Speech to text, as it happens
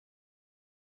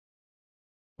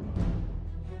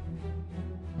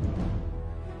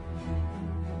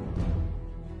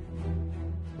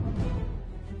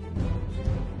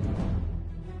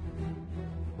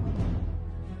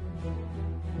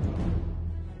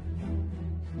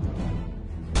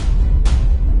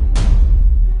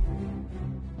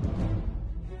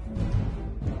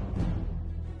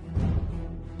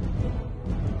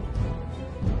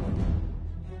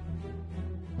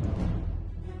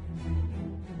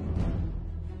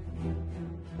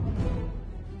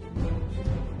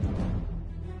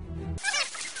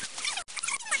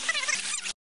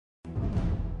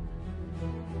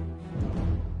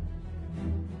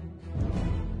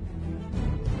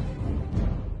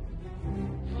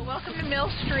Welcome to Mill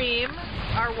Stream,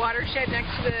 our watershed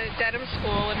next to the Dedham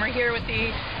School, and we're here with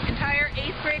the entire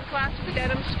 8th grade class of the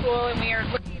Dedham School, and we are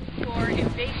looking for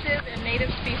invasive and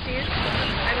native species.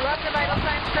 I love the vital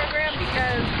science program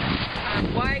because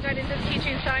why I got into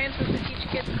teaching science was to teach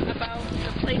kids about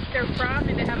the place they're from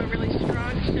and to have a really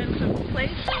strong sense of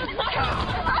place.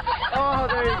 Oh,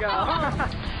 there you go.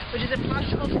 Which is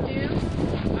impossible to do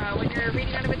when you're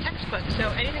reading out of a textbook. So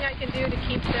anything I can do to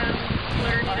keep them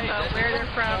learning about where they're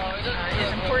from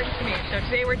is important to me. So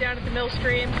today we're down at the Mill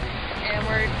Stream and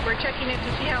we're checking it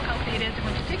to see how healthy it is, and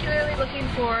we're particularly looking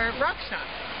for rock snot.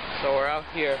 So we're out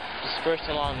here dispersed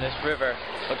along this river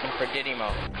looking for didymo.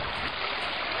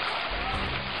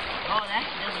 Oh,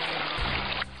 that's didymo.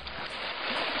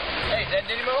 Hey, is that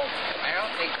didymo? I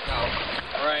don't think so.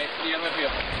 Right, yeah, it might be a...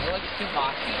 It looks too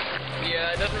boxy.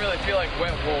 Yeah, it doesn't really feel like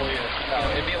wet wool either. No,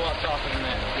 it'd be a lot softer than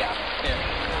that. Yeah. Yeah.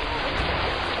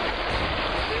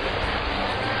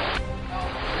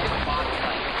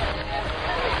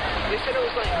 They said it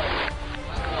was like... I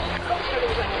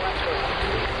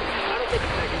don't think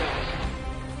it's like that.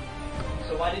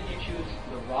 So why did you choose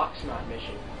the rock snot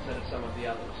mission instead of some of the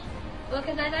others? Well,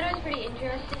 because I thought it was pretty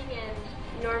interesting, and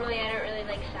normally I don't really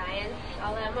like science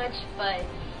all that much, but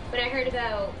when I heard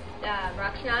about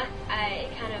rock snot,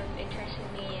 it kind of interested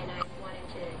me, and I wanted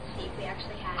to see if we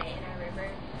actually had it in our river.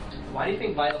 Why do you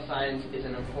think vital science is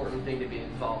an important thing to be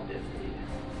involved in?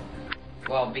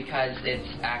 Well, because it's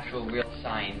actual real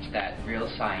science that real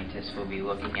scientists will be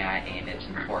looking at, and it's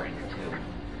important to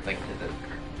the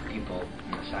people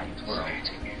in the science world,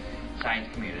 science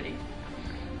community.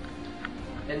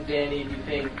 And Danny, do you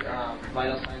think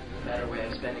vital science is a better way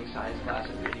of spending science class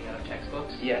and reading out of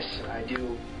textbooks? Yes, I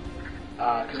do,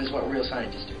 because it's what real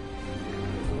scientists do.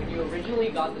 When you originally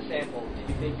got the sample, did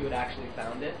you think you had actually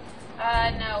found it?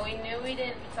 No, we knew we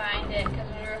didn't find it because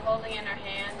when we were holding it in our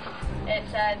hands, it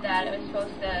said that it was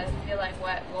supposed to feel like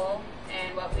wet wool,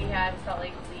 and what we had felt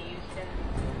like we used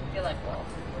didn't feel like wool.